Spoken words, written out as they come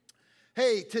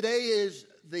Hey, today is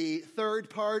the third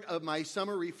part of my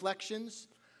summer reflections.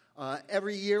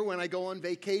 Every year when I go on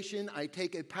vacation, I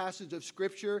take a passage of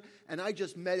Scripture and I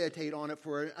just meditate on it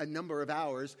for a number of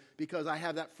hours because I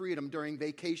have that freedom during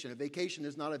vacation. A vacation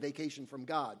is not a vacation from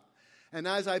God. And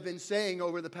as I've been saying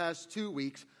over the past 2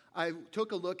 weeks, I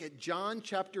took a look at John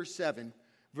chapter 7,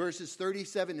 verses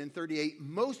 37 and 38.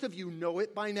 Most of you know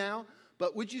it by now,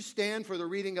 but would you stand for the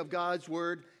reading of God's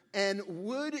Word? And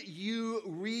would you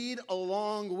read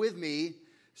along with me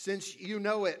since you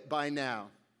know it by now?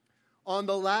 On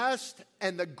the last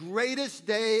and the greatest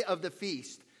day of the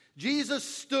feast, Jesus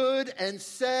stood and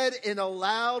said in a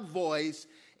loud voice,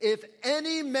 "If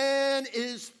any man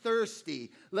is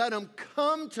thirsty, let him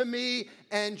come to me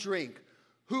and drink.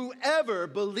 Whoever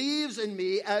believes in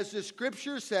me, as the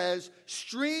scripture says,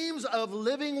 streams of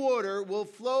living water will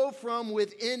flow from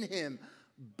within him."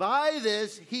 By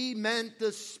this he meant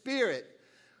the Spirit,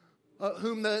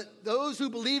 whom those who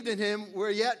believed in him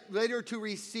were yet later to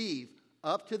receive.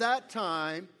 Up to that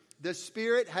time, the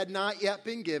Spirit had not yet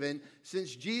been given,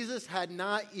 since Jesus had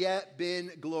not yet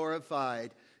been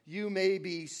glorified. You may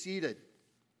be seated.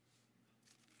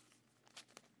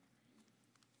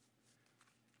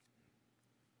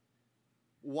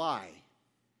 Why?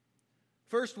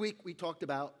 First week we talked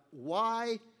about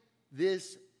why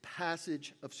this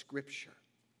passage of Scripture.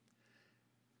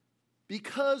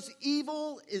 Because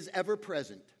evil is ever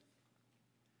present.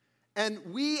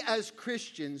 And we as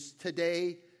Christians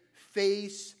today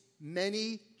face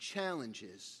many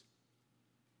challenges.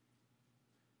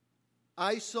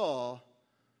 I saw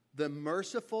the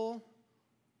merciful,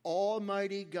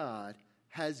 almighty God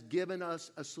has given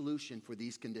us a solution for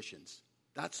these conditions.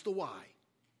 That's the why.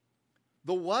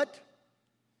 The what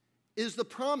is the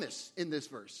promise in this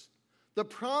verse. The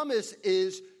promise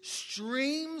is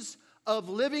streams of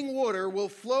living water will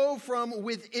flow from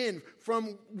within,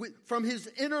 from his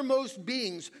innermost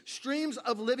beings. Streams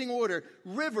of living water,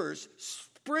 rivers,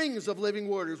 springs of living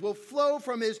waters will flow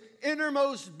from his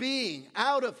innermost being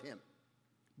out of him.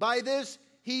 By this,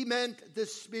 he meant the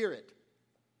Spirit.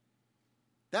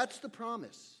 That's the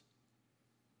promise.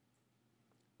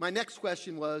 My next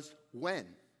question was, when?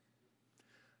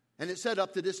 And it said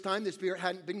up to this time, the Spirit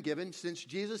hadn't been given since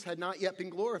Jesus had not yet been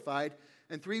glorified.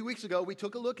 And 3 weeks ago, we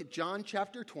took a look at John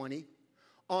chapter 20.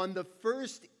 On the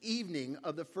first evening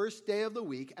of the first day of the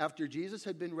week, after Jesus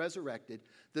had been resurrected,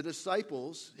 the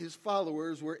disciples, his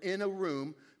followers, were in a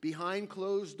room behind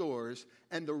closed doors,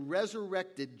 and the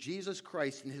resurrected Jesus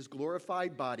Christ in his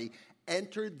glorified body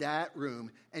entered that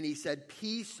room, and he said,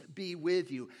 "Peace be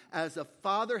with you. As the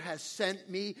Father has sent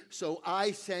me, so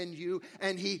I send you."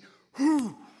 And he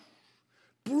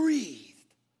breathed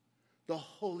the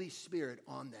Holy Spirit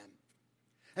on them.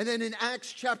 And then in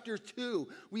Acts chapter 2,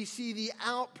 we see the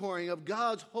outpouring of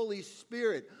God's Holy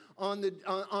Spirit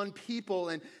on people.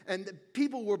 And the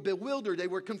people were bewildered. They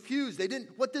were confused. They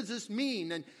didn't, what does this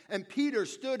mean? And Peter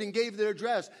stood and gave their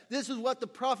address. This is what the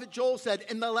prophet Joel said,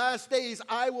 "In the last days,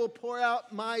 I will pour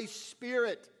out my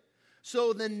Spirit."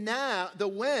 So the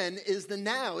when is the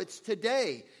now. It's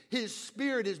today. His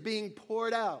Spirit is being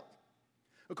poured out.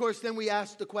 Of course, then we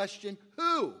ask the question,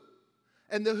 who?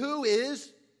 And the who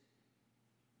is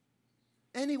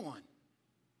anyone.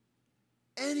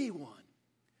 Anyone.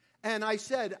 And I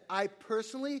said, I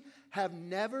personally have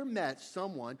never met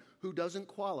someone who doesn't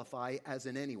qualify as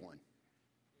an anyone.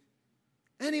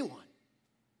 Anyone.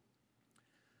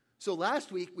 So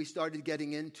last week we started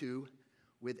getting into,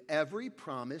 with every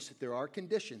promise, there are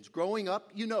conditions. Growing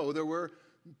up, there were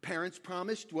parents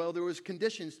promised, there was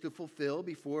conditions to fulfill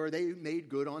before they made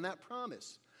good on that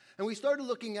promise. And we started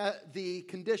looking at the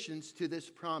conditions to this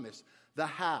promise, the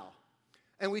how.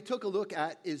 And we took a look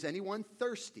at, is anyone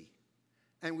thirsty?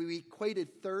 And we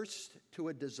equated thirst to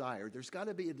a desire. There's got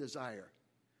to be a desire.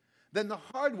 Then the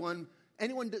hard one,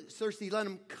 anyone thirsty, let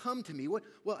him come to me.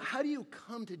 How do you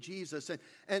come to Jesus?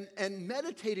 And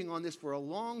meditating on this for a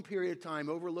long period of time,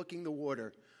 overlooking the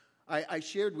water, I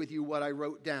shared with you what I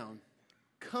wrote down.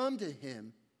 Come to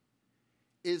him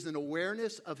is an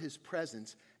awareness of his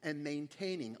presence and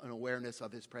maintaining an awareness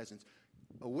of his presence.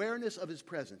 Awareness of his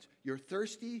presence. You're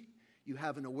thirsty. You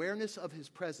have an awareness of his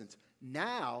presence.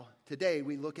 Now, today,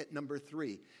 we look at number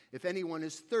 3. If anyone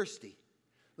is thirsty,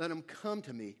 let him come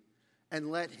to me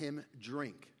and let him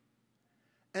drink.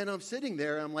 And I'm sitting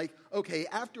there, and I'm like, okay,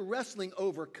 after wrestling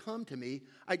over come to me,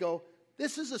 I go,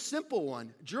 this is a simple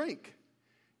one, drink.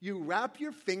 You wrap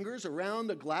your fingers around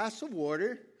a glass of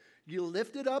water, you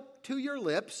lift it up to your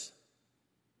lips,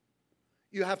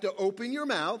 you have to open your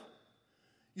mouth,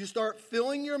 you start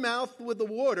filling your mouth with the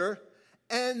water,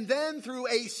 and then through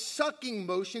a sucking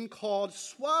motion called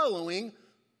swallowing,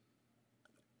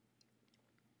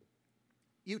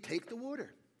 you take the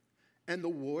water. And the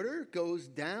water goes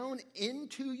down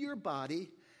into your body,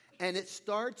 and it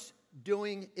starts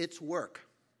doing its work.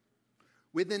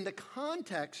 Within the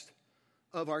context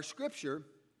of our scripture,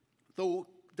 the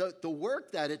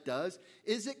work that it does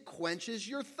is it quenches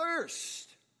your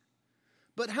thirst.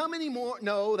 But how many more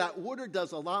know that water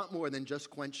does a lot more than just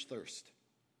quench thirst?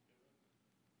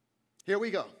 Here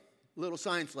we go. A little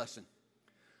science lesson.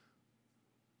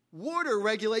 Water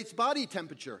regulates body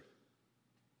temperature.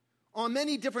 On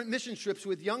many different mission trips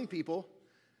with young people,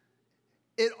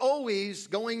 it always,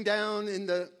 going down in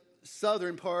the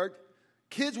southern part,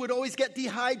 kids would always get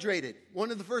dehydrated.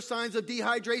 One of the first signs of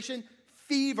dehydration,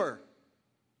 fever,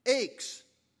 aches.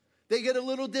 They get a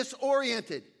little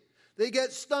disoriented. They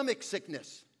get stomach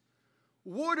sickness.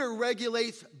 Water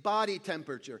regulates body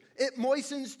temperature. It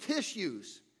moistens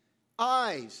tissues,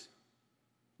 eyes,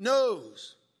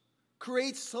 nose,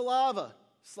 creates saliva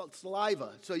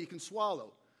so you can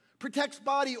swallow. Protects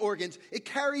body organs. It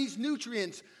carries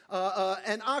nutrients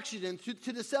and oxygen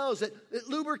to the cells. It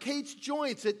lubricates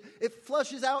joints. It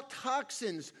flushes out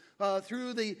toxins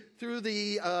through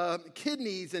the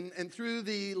kidneys and through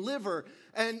the liver.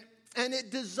 And it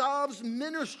dissolves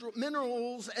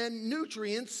minerals and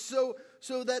nutrients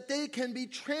so that they can be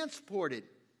transported.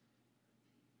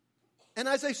 And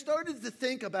as I started to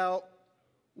think about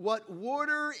what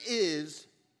water is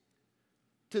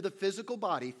to the physical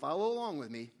body, follow along with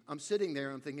me. I'm sitting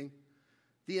there, I'm thinking,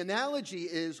 the analogy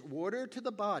is water to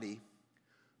the body,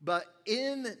 but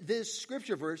in this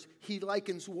scripture verse, he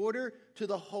likens water to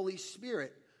the Holy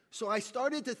Spirit. So I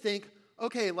started to think,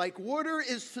 okay, like water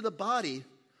is to the body,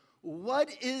 what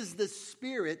is the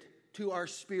Spirit to our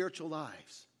spiritual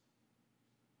lives?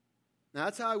 Now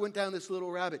that's how I went down this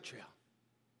little rabbit trail.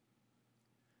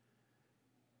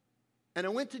 And I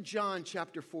went to John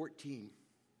chapter 14.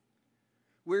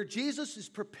 Where Jesus is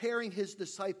preparing his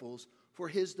disciples for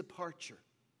his departure.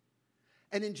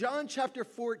 And in John chapter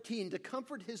 14, to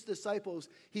comfort his disciples,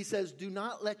 he says, do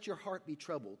not let your heart be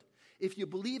troubled. If you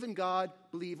believe in God,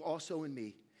 believe also in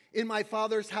me. In my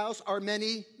Father's house are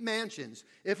many mansions.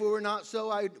 If it were not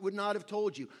so, I would not have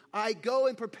told you. I go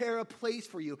and prepare a place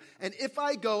for you. And if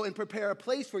I go and prepare a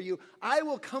place for you, I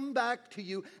will come back to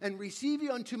you and receive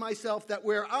you unto myself, that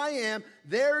where I am,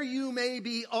 there you may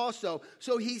be also.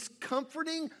 So he's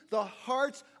comforting the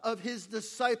hearts of his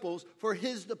disciples for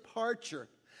his departure.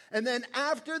 And then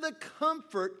after the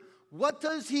comfort, what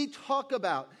does he talk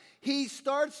about? He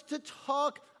starts to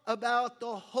talk about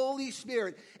the Holy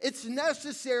Spirit. It's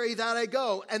necessary that I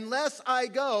go. Unless I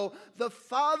go, the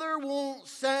Father won't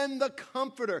send the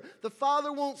Comforter. The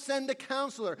Father won't send a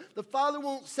Counselor. The Father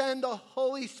won't send the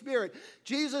Holy Spirit.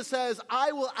 Jesus says,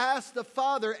 I will ask the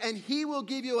Father, and he will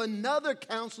give you another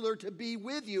Counselor to be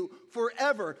with you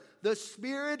forever, the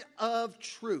Spirit of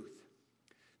truth.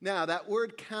 Now, that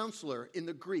word Counselor in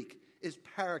the Greek is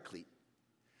paraclete.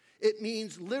 It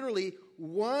means literally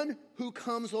one who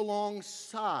comes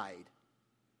alongside.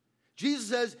 Jesus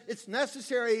says, it's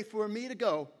necessary for me to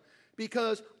go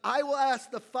because I will ask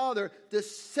the Father to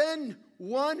send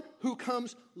one who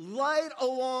comes right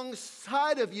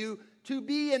alongside of you to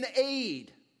be an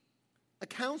aid, a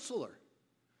counselor,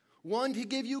 one to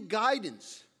give you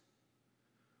guidance,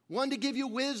 one to give you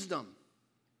wisdom,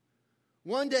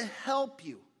 one to help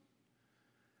you.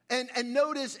 And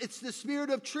notice it's the Spirit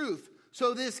of truth.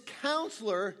 So this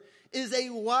counselor is a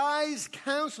wise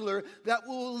counselor that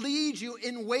will lead you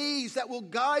in ways, that will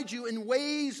guide you in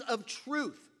ways of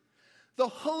truth. The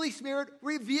Holy Spirit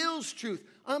reveals truth.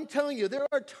 I'm telling you, there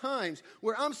are times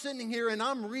where I'm sitting here and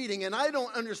I'm reading and I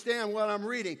don't understand what I'm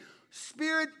reading.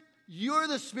 Spirit, you're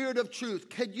the Spirit of truth.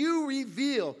 Can you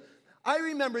reveal? I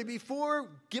remember before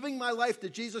giving my life to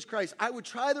Jesus Christ, I would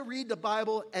try to read the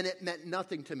Bible and it meant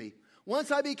nothing to me.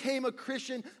 Once I became a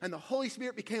Christian and the Holy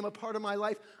Spirit became a part of my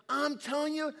life, I'm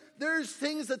telling you, there's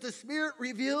things that the Spirit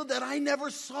revealed that I never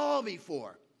saw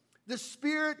before. The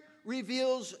Spirit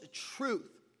reveals truth.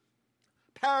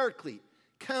 Paraclete,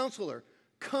 counselor,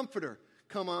 comforter.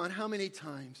 Come on, how many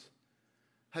times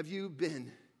have you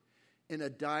been in a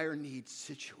dire need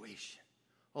situation,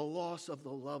 a loss of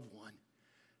the loved one,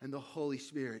 and the Holy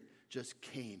Spirit just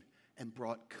came and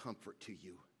brought comfort to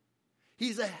you?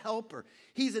 He's a helper.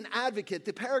 He's an advocate.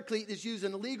 The paraclete is used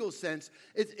in a legal sense.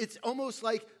 It's almost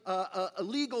like a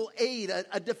legal aid,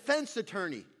 a defense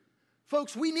attorney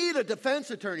Folks, we need a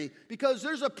defense attorney because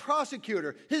there's a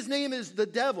prosecutor. His name is the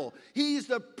devil. He's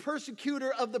the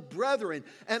persecutor of the brethren.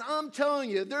 And I'm telling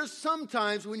you, there's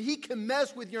sometimes when he can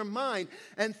mess with your mind.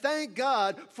 And thank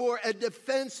God for a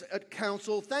defense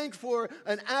counsel. Thank for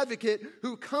an advocate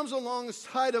who comes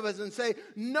alongside of us and say,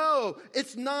 no,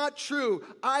 it's not true.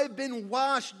 I've been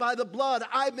washed by the blood.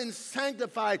 I've been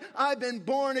sanctified. I've been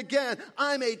born again.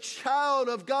 I'm a child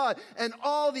of God. And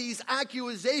all these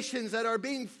accusations that are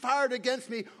being fired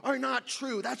against me are not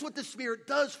true. That's what the Spirit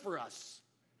does for us.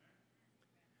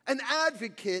 An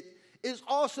advocate is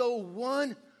also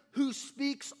one who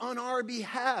speaks on our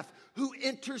behalf, who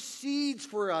intercedes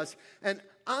for us. And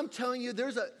I'm telling you,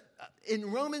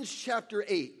 in Romans chapter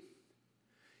 8,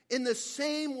 in the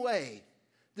same way,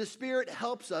 the Spirit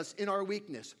helps us in our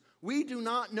weakness. We do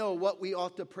not know what we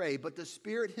ought to pray, but the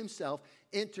Spirit himself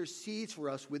intercedes for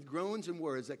us with groans and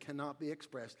words that cannot be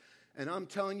expressed. And I'm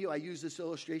telling you, I use this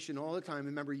illustration all the time. I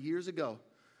remember years ago,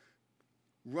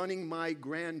 running my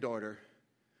granddaughter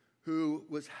who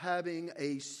was having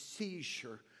a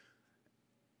seizure,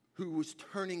 who was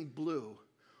turning blue,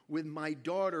 with my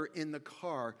daughter in the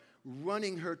car,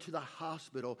 running her to the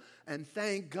hospital. And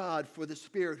thank God for the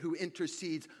Spirit who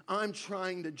intercedes. I'm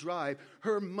trying to drive.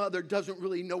 Her mother doesn't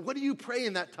really know. What do you pray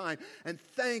in that time? And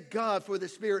thank God for the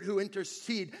Spirit who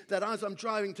intercedes, that as I'm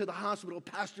driving to the hospital,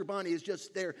 Pastor Bonnie is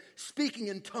just there speaking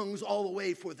in tongues all the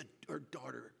way for her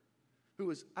daughter, who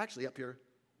was actually up here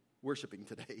worshiping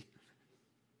today.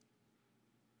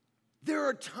 There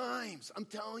are times, I'm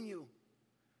telling you,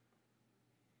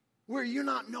 where you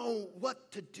not know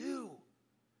what to do.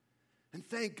 And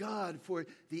thank God for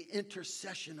the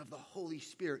intercession of the Holy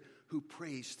Spirit who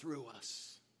prays through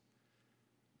us.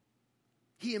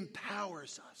 He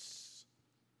empowers us.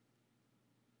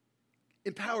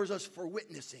 Empowers us for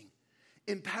witnessing.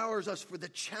 Empowers us for the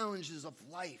challenges of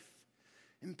life.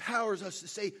 Empowers us to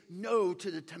say no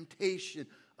to the temptation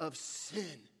of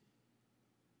sin.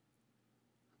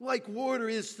 Like water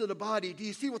is to the body, do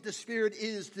you see what the Spirit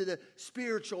is to the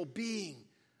spiritual being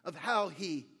of how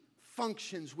he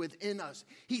functions within us?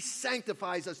 He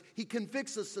sanctifies us. He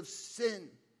convicts us of sin.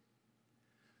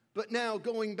 But now,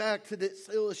 going back to this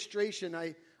illustration,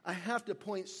 I have to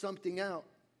point something out.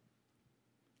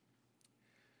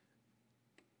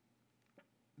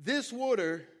 This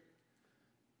water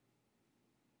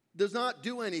does not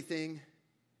do anything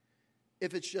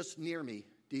if it's just near me.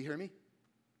 Do you hear me?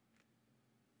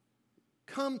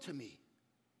 Come to me.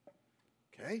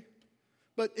 Okay?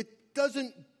 But it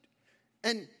doesn't,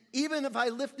 and even if I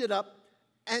lift it up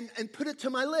and put it to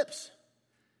my lips,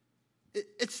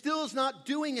 it still is not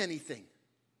doing anything.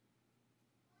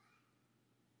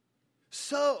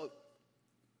 So,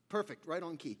 perfect, right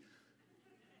on key.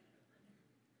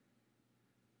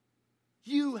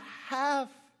 You have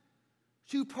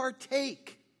to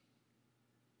partake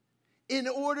in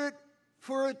order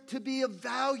for it to be of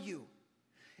value.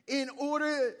 In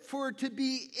order for it to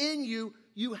be in you,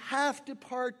 you have to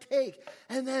partake.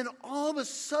 And then all of a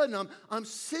sudden, I'm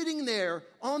sitting there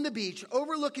on the beach,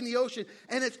 overlooking the ocean,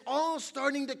 and it's all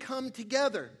starting to come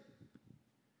together.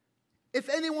 If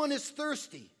anyone is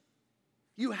thirsty,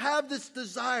 you have this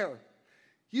desire.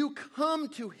 You come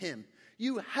to him.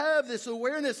 You have this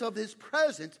awareness of his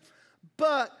presence,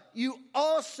 but you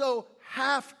also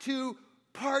have to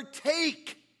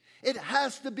partake. It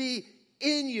has to be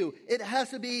in you. It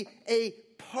has to be a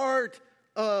part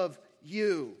of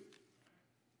you.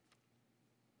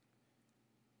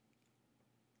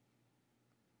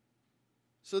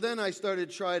 So then I started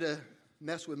to try to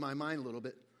mess with my mind a little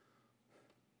bit.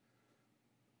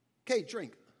 Okay,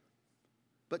 drink.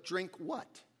 But drink what?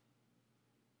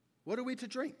 What are we to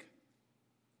drink?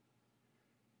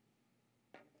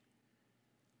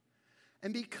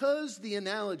 And because the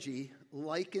analogy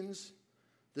likens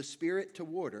the Spirit to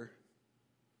water,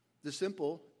 the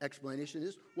simple explanation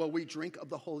is, well, we drink of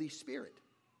the Holy Spirit.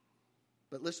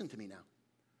 But listen to me now.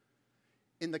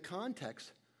 In the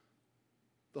context,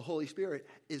 the Holy Spirit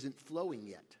isn't flowing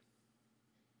yet.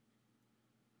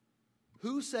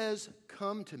 Who says,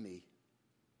 come to me?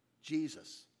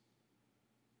 Jesus.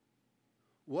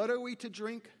 What are we to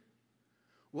drink?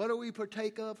 What are we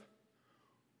partake of?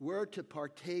 We're to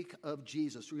partake of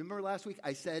Jesus. Remember last week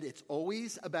I said it's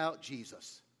always about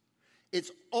Jesus. It's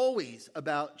always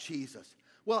about Jesus.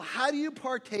 Well, how do you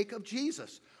partake of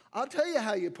Jesus? I'll tell you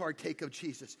how you partake of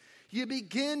Jesus. You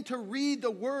begin to read the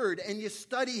Word and you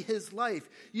study His life.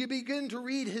 You begin to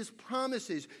read His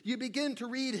promises. You begin to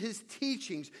read His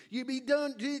teachings. You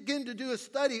begin to do a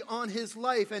study on His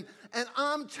life. And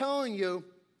I'm telling you,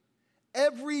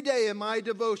 every day in my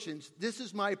devotions, this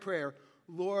is my prayer.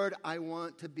 Lord, I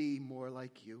want to be more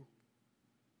like you.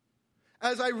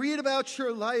 As I read about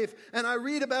your life, and I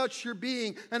read about your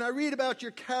being, and I read about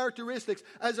your characteristics,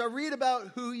 as I read about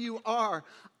who you are,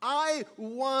 I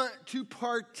want to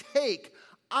partake.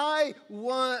 I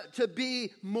want to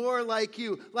be more like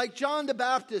you. Like John the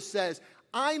Baptist says,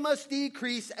 I must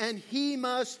decrease and he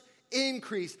must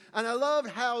increase. And I love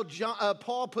how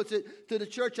Paul puts it to the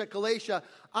church at Galatia.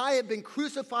 I have been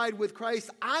crucified with Christ.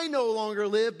 I no longer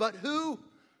live, but who?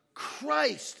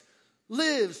 Christ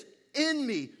lives in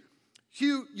me.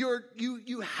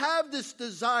 You have this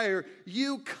desire,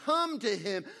 you come to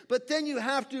him, but then you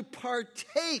have to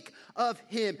partake of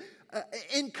him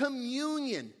in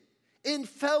communion, in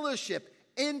fellowship,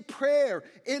 in prayer,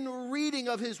 in reading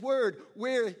of his word,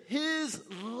 where his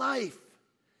life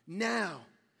now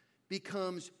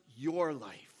becomes your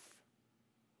life.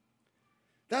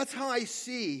 That's how I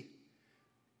see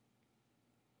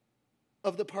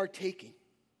of the partaking.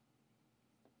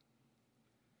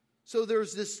 So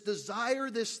there's this desire,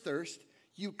 this thirst.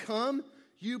 You come,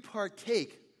 you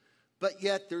partake. But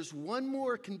yet there's one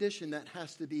more condition that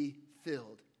has to be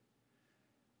filled.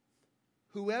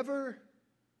 Whoever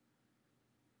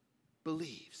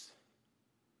believes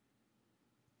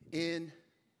in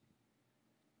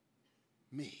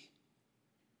me.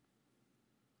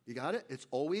 You got it? It's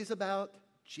always about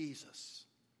Jesus.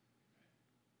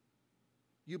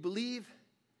 You believe.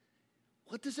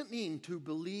 What does it mean to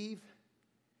believe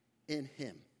in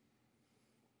him?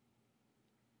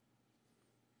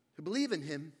 To believe in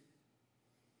him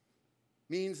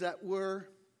means that we're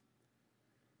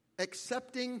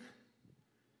accepting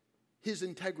his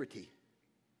integrity,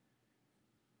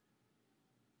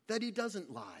 that he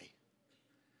doesn't lie,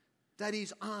 that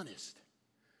he's honest,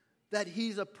 that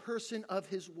he's a person of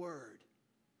his word,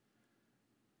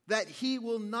 that he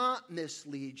will not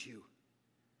mislead you.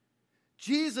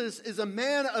 Jesus is a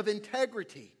man of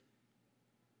integrity.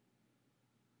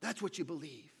 That's what you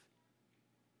believe.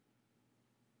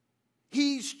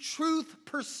 He's truth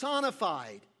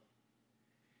personified.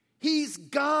 He's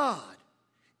God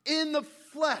in the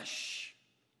flesh.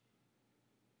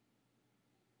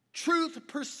 Truth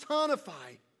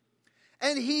personified.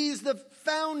 And he's the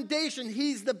foundation,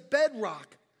 he's the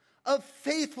bedrock of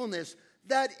faithfulness,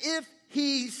 that if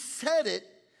he said it,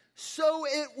 so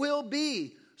it will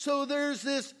be. So there's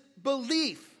this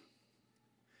belief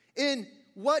in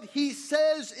what he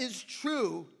says is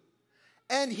true,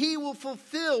 and he will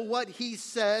fulfill what he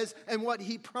says and what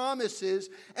he promises.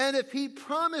 And if he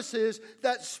promises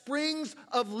that springs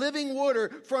of living water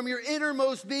from your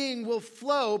innermost being will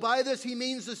flow, by this he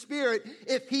means the Spirit.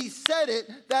 If he said it,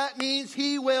 that means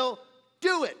he will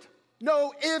do it.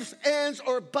 No ifs, ands,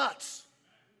 or buts.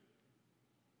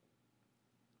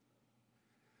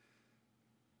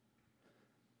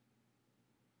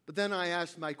 But then I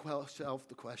asked myself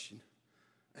the question,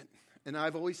 and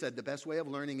I've always said the best way of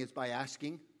learning is by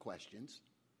asking questions.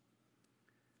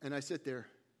 And I sit there,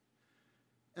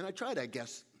 and I try to, I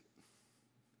guess,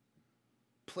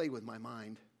 play with my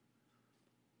mind.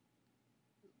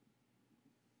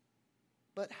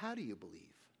 But how do you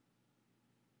believe?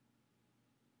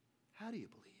 How do you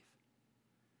believe?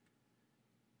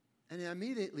 And I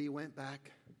immediately went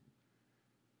back,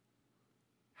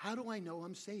 how do I know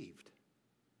I'm saved?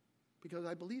 Because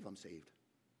I believe I'm saved.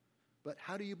 But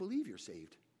how do you believe you're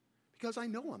saved? Because I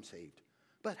know I'm saved.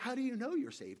 But how do you know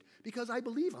you're saved? Because I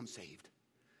believe I'm saved.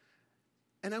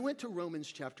 And I went to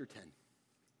Romans chapter 10.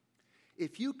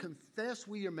 If you confess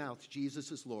with your mouth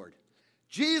Jesus is Lord,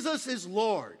 Jesus is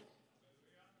Lord,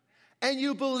 and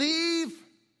you believe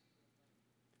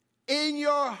in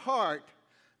your heart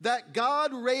that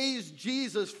God raised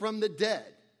Jesus from the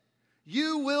dead,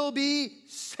 you will be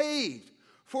saved.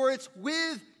 For it's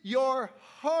with your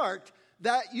heart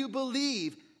that you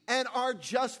believe and are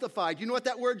justified. You know what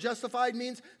that word justified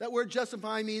means? That word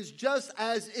justified means just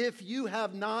as if you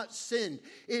have not sinned.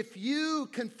 If you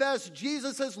confess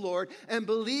Jesus as Lord and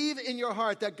believe in your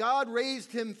heart that God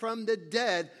raised him from the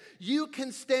dead, you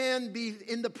can stand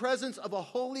in the presence of a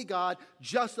holy God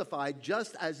justified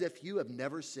just as if you have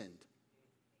never sinned.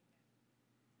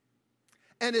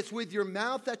 And it's with your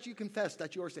mouth that you confess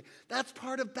that you are saved. That's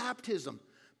part of baptism.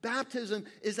 Baptism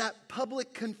is that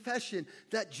public confession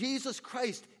that Jesus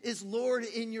Christ is Lord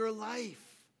in your life.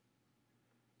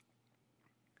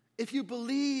 If you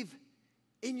believe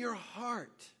in your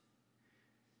heart,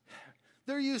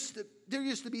 there used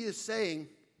to be a saying,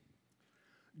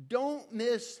 don't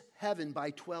miss heaven by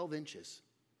 12 inches.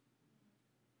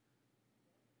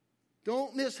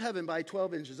 Don't miss heaven by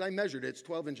 12 inches. I measured it. It's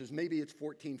 12 inches. Maybe it's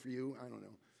 14 for you. I don't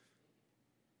know.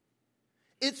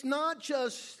 It's not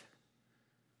just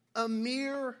a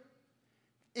mere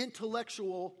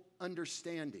intellectual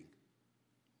understanding.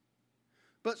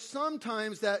 But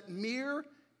sometimes that mere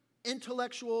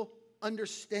intellectual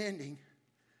understanding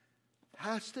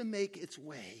has to make its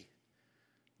way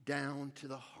down to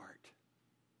the heart.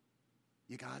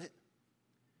 You got it?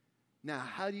 Now,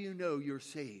 how do you know you're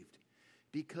saved?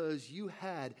 Because you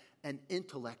had an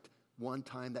intellect one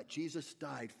time that Jesus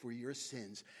died for your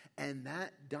sins. And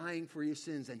that dying for your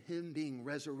sins and him being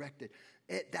resurrected,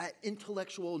 that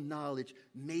intellectual knowledge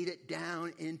made it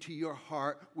down into your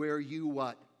heart where you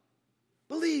what?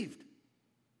 Believed.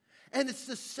 And it's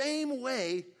the same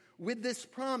way with this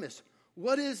promise.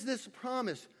 What is this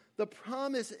promise? The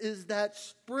promise is that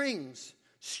streams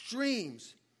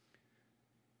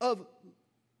of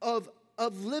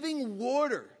living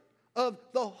water, of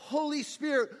the Holy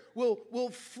Spirit will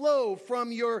flow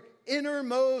from your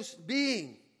innermost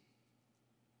being.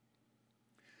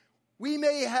 We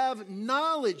may have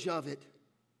knowledge of it,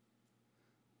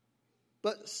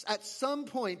 but at some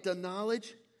point the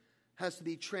knowledge has to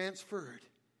be transferred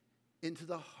into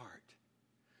the heart.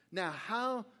 Now,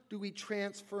 how do we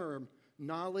transfer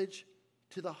knowledge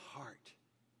to the heart?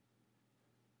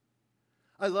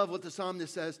 I love what the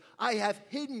psalmist says, I have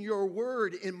hidden your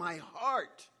word in my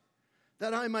heart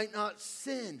that I might not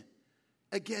sin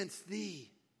against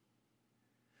thee.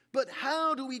 But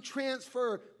how do we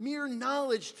transfer mere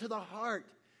knowledge to the heart?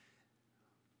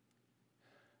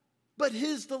 But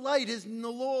his delight is in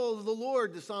the law of the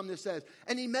Lord, the psalmist says,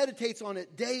 and he meditates on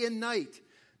it day and night.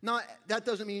 That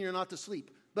doesn't mean you're not to sleep,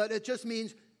 but it just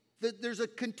means that there's a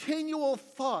continual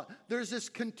thought. There's this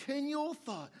continual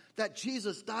thought that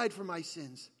Jesus died for my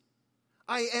sins.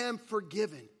 I am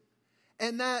forgiven.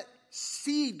 And that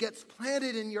seed gets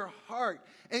planted in your heart,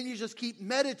 and you just keep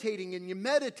meditating and you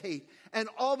meditate, and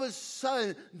all of a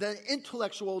sudden the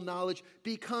intellectual knowledge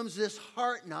becomes this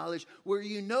heart knowledge where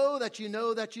you know that you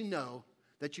know that you know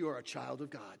that you are a child of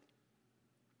God.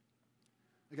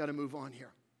 I got to move on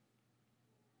here.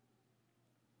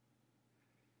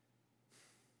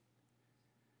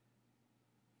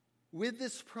 With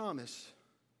this promise,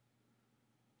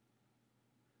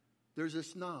 there's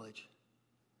this knowledge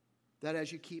that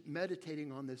as you keep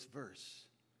meditating on this verse,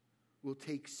 will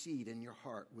take seed in your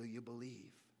heart. Will you believe?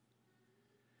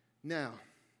 Now,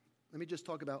 let me just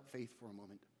talk about faith for a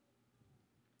moment.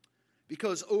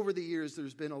 Because over the years,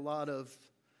 there's been a lot of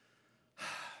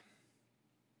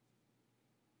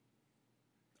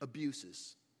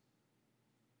abuses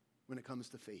when it comes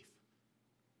to faith.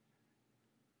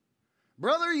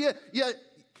 Brother,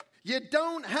 you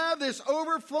don't have this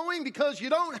overflowing because you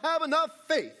don't have enough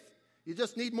faith. You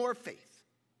just need more faith.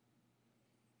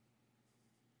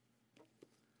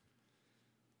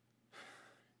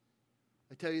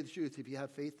 I tell you the truth, if you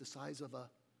have faith the size of a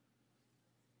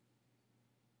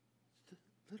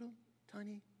little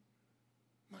tiny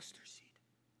mustard seed.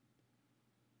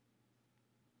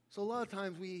 So a lot of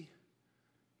times we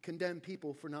condemn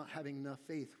people for not having enough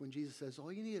faith when Jesus says,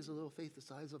 all you need is a little faith the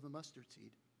size of a mustard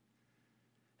seed.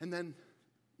 And then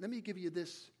let me give you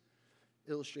this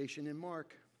illustration in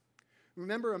Mark.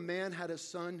 Remember, a man had a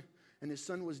son, and his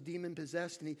son was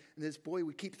demon-possessed, and this boy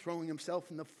would keep throwing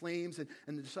himself in the flames, and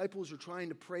the disciples were trying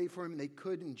to pray for him, and they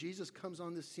couldn't. And Jesus comes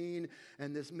on the scene,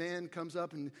 and this man comes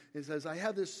up and says, I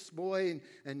have this boy,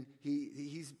 and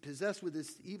he's possessed with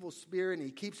this evil spirit, and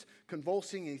he keeps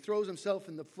convulsing, and he throws himself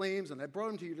in the flames, and I brought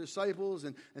him to your disciples,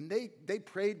 and they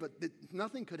prayed, but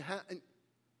nothing could happen.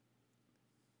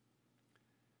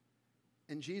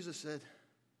 And Jesus said,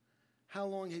 how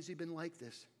long has he been like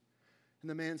this? And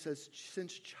the man says,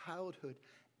 since childhood.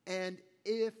 And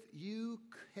if you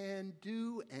can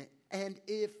do, and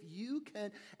if you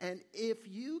can, and if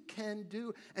you can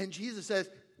do. And Jesus says,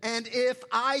 and if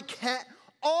I can,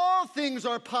 all things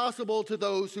are possible to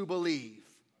those who believe.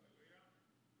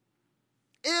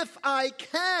 If I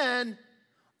can,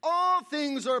 all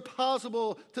things are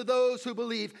possible to those who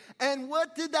believe. And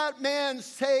what did that man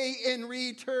say in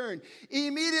return?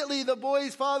 Immediately the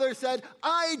boy's father said,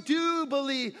 I do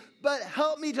believe, but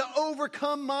help me to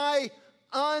overcome my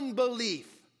unbelief.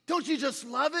 Don't you just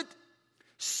love it?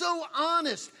 So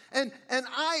honest. And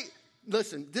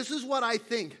listen, this is what I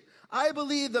think. I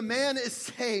believe the man is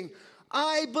saying,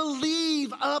 I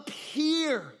believe up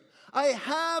here. I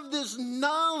have this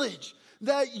knowledge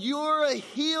that you're a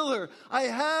healer. I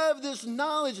have this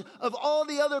knowledge of all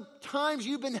the other times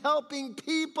you've been helping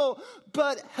people,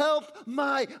 but help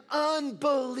my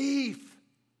unbelief.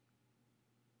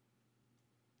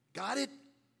 Got it?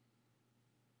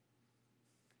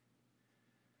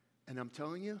 And I'm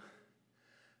telling you,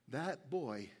 that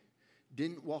boy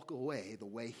didn't walk away the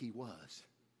way he was.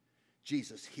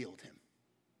 Jesus healed him.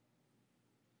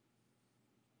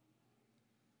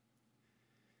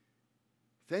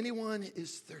 If anyone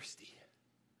is thirsty,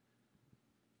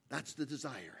 That's the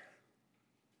desire.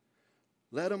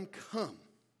 Let them come.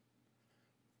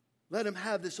 Let them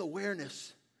have this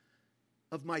awareness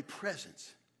of my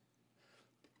presence.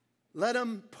 Let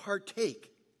them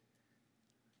partake.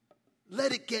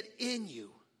 Let it get in you.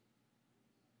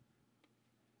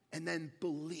 And then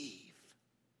believe.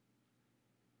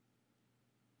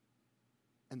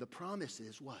 And the promise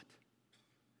is what?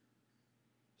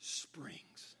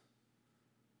 Springs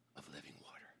of living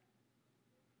water.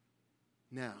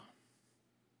 Now,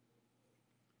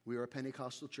 we are a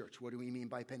Pentecostal church. What do we mean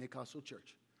by Pentecostal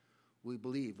church? We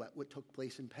believe that what took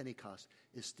place in Pentecost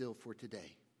is still for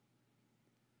today.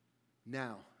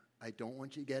 Now, I don't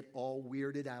want you to get all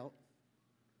weirded out.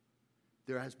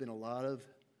 There has been a lot of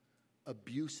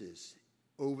abuses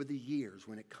over the years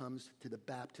when it comes to the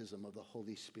baptism of the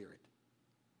Holy Spirit.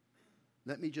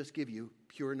 Let me just give you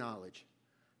pure knowledge.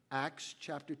 Acts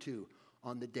chapter 2,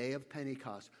 on the day of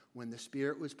Pentecost, when the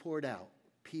Spirit was poured out,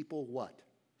 people what?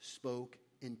 Spoke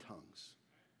in tongues.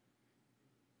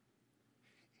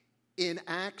 In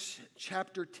Acts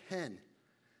chapter 10,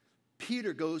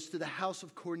 Peter goes to the house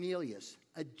of Cornelius,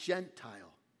 a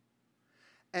Gentile.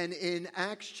 And in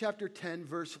Acts chapter 10,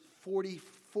 verse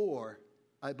 44,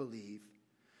 I believe,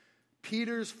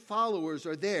 Peter's followers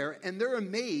are there, and they're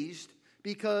amazed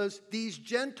because these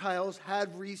Gentiles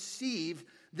had received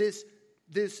this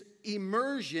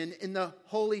immersion in the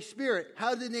Holy Spirit.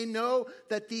 How did they know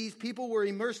that these people were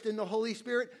immersed in the Holy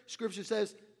Spirit? Scripture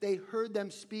says they heard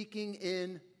them speaking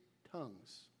in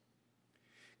tongues.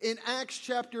 In Acts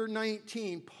chapter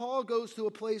 19, Paul goes to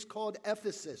a place called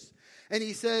Ephesus, and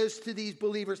he says to these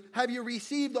believers, have you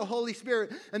received the Holy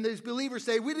Spirit? And these believers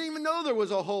say, we didn't even know there was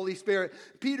a Holy Spirit.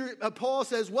 Paul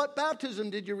says, what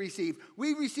baptism did you receive?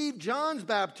 We received John's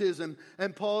baptism.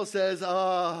 And Paul says,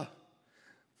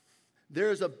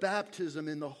 there's a baptism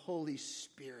in the Holy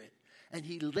Spirit. And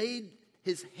he laid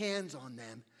his hands on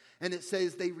them. And it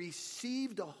says they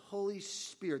received the Holy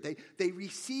Spirit. They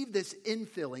received this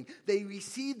infilling. They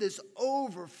received this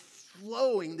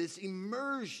overflowing, this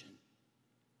immersion.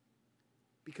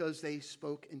 Because they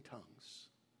spoke in tongues.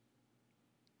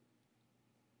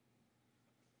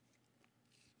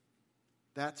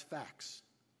 That's facts.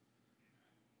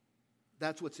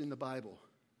 That's what's in the Bible.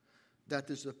 That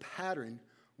there's a pattern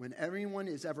when everyone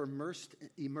is ever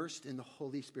immersed in the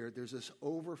Holy Spirit. There's this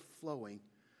overflowing.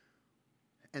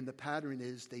 And the pattern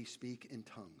is they speak in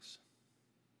tongues.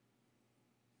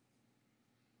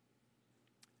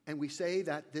 And we say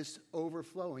that this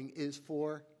overflowing is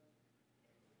for,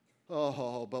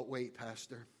 but wait,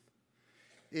 Pastor.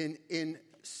 In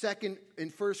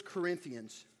 1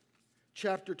 Corinthians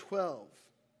chapter 12,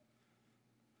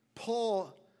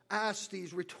 Paul asks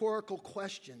these rhetorical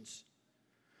questions.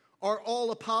 Are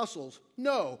all apostles?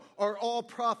 No. Are all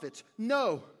prophets?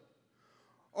 No.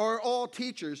 Are all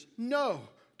teachers? No.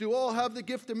 Do all have the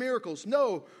gift of miracles?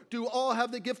 No. Do all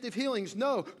have the gift of healings?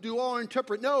 No. Do all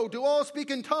interpret? No. Do all speak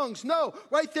in tongues? No.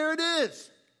 Right there it is.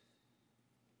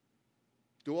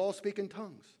 Do all speak in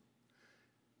tongues?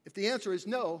 If the answer is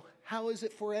no, how is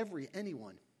it for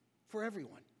anyone? For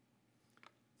everyone.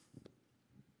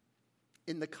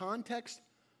 In the context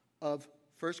of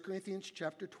 1 Corinthians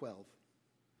chapter 12,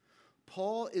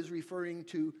 Paul is referring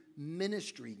to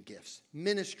ministry gifts.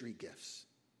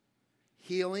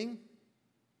 Healing,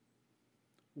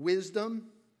 wisdom,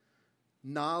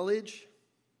 knowledge,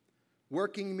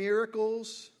 working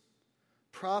miracles,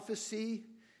 prophecy,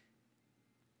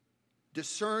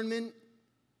 discernment,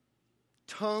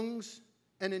 tongues,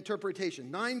 and interpretation.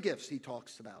 9 gifts he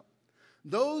talks about.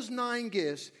 Those 9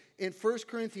 gifts in 1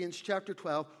 Corinthians chapter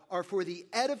 12 are for the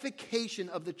edification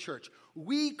of the church.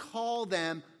 We call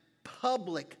them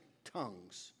public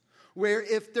tongues, where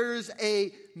if there's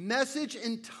a message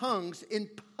in tongues in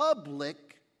public,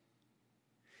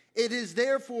 it is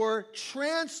therefore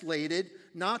translated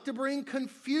not to bring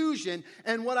confusion.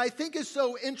 And what I think is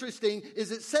so interesting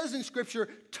is it says in Scripture,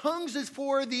 tongues is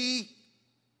for the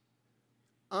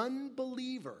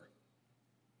unbeliever.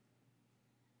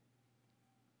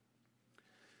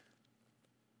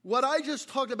 What I just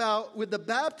talked about with the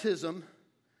baptism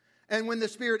and when the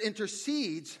Spirit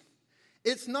intercedes,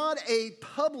 it's not a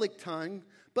public tongue,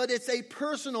 but it's a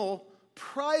personal,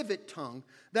 private tongue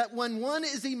that when one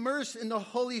is immersed in the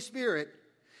Holy Spirit,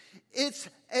 it's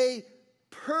a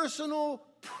personal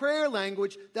prayer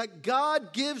language that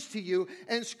God gives to you.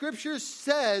 And Scripture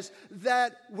says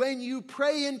that when you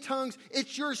pray in tongues,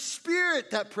 it's your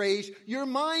spirit that prays. Your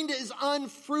mind is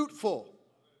unfruitful.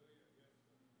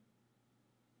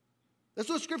 That's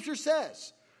what Scripture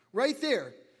says. Right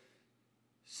there.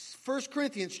 1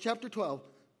 Corinthians chapter 12.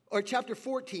 Or chapter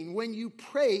 14, when you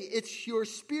pray, it's your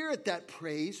spirit that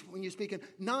prays when you speak.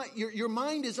 Not your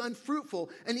mind is unfruitful.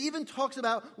 And even talks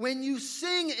about when you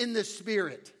sing in the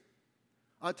spirit.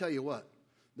 I'll tell you what,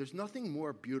 there's nothing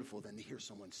more beautiful than to hear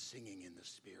someone singing in the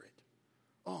spirit.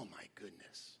 Oh my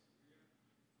goodness.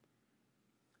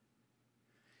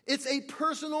 It's a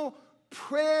personal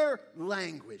prayer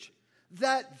language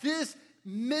that this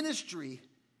ministry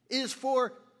is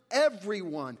for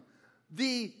everyone.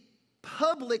 The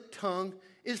public tongue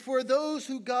is for those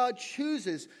who God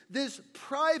chooses. This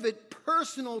private,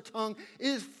 personal tongue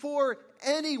is for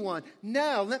anyone.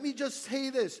 Now, let me just say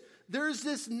this. There's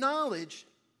this knowledge,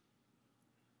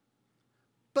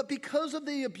 but because of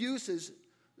the abuses,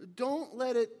 don't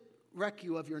let it wreck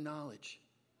you of your knowledge.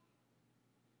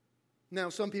 Now,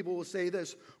 some people will say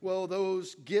this, well,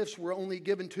 those gifts were only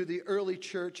given to the early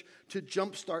church to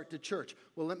jumpstart the church.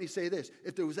 Well, let me say this.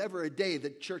 If there was ever a day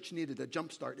that church needed a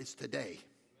jumpstart, it's today.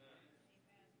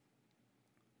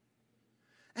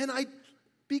 And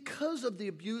because of the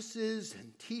abuses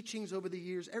and teachings over the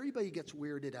years, everybody gets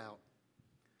weirded out.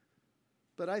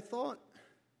 But I thought,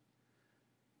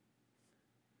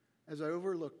 as I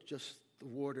overlooked just the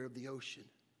water of the ocean,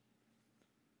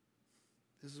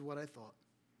 this is what I thought.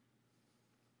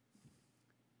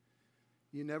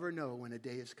 You never know when a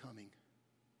day is coming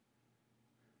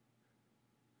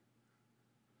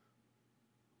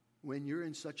when you're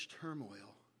in such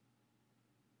turmoil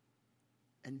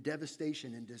and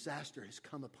devastation and disaster has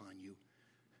come upon you,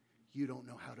 you don't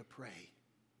know how to pray.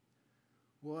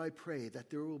 Well, I pray that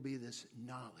there will be this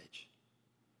knowledge.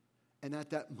 And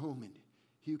at that moment,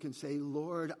 you can say,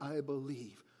 Lord, I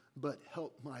believe, but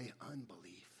help my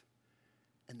unbelief.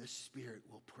 And the Spirit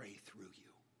will pray through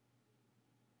you.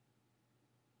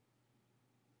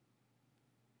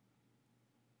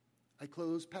 I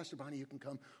close. Pastor Bonnie, you can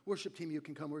come. Worship team, you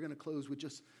can come. We're going to close with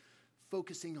just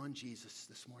focusing on Jesus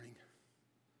this morning.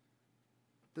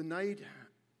 The night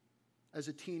as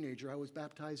a teenager, I was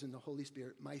baptized in the Holy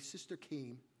Spirit. My sister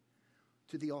came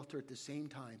to the altar at the same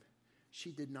time.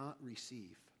 She did not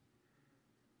receive.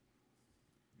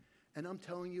 And I'm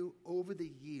telling you, over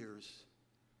the years,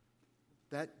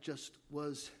 that just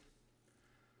was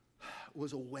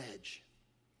a wedge.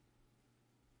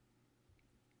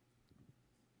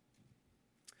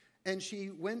 And she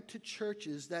went to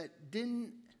churches that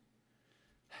didn't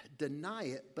deny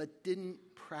it, but didn't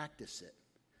practice it.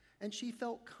 And she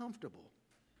felt comfortable.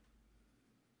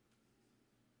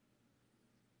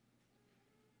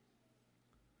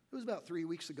 It was about 3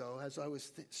 weeks ago, as I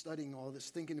was studying all this,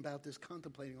 thinking about this,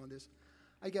 contemplating on this.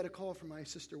 I get a call from my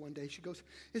sister one day. She goes,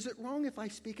 is it wrong if I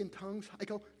speak in tongues? I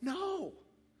go, no.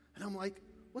 And I'm like,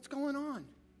 what's going on?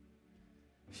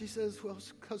 She says, well,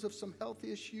 it's because of some health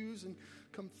issues and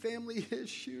some family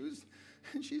issues.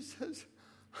 And she says,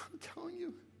 I'm telling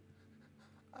you,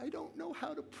 I don't know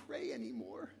how to pray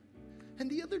anymore. And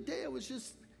the other day I was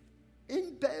just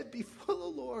in bed before the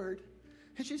Lord.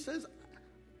 And she says,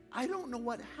 I don't know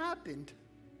what happened.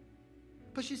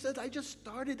 But she said, I just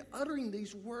started uttering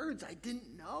these words I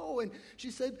didn't know. And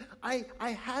she said, I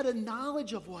had a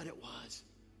knowledge of what it was.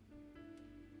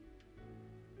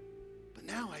 But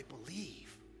now I believe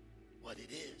what it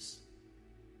is.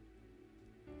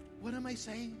 What am I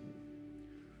saying?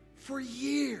 For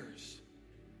years,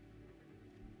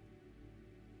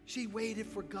 she waited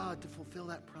for God to fulfill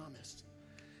that promise.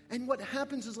 And what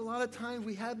happens is a lot of times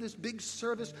we have this big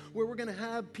service where we're going to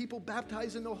have people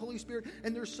baptized in the Holy Spirit,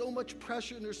 and there's so much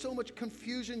pressure, and there's so much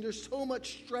confusion, there's so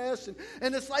much stress, and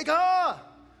it's like,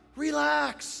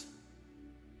 relax.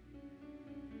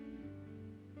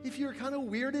 If you're kind of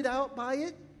weirded out by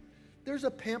it, there's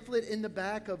a pamphlet in the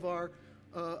back of our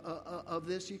of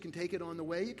this. You can take it on the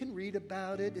way. You can read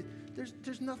about it.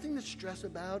 There's nothing to stress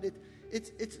about it.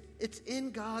 It's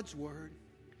in God's Word.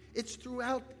 It's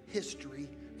throughout history,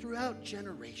 throughout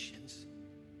generations.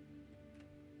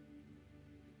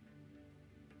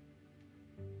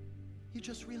 You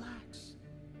just relax.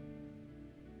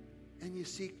 And you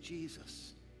seek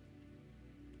Jesus.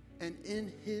 And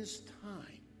in His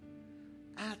time,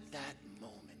 at that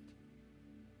moment,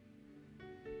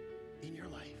 in your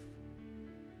life,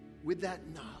 with that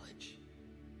knowledge,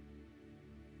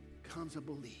 comes a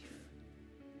belief.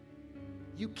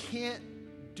 You can't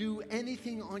do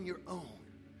anything on your own.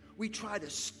 We try to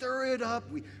stir it up.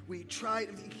 We try.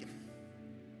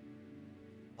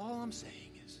 All I'm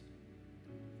saying is,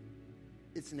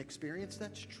 it's an experience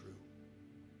that's true.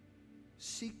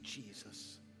 Seek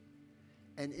Jesus,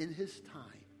 and in His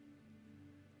time,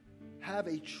 have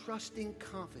a trusting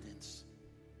confidence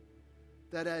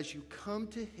that as you come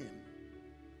to Him,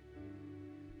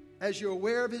 as you're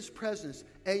aware of His presence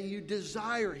and you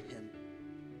desire Him,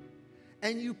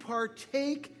 and you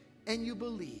partake and you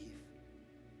believe,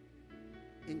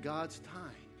 in God's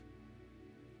time,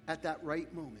 at that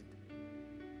right moment,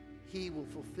 He will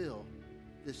fulfill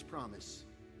this promise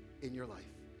in your life.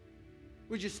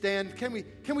 Would you stand? Can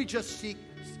we just seek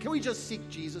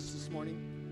Jesus this morning?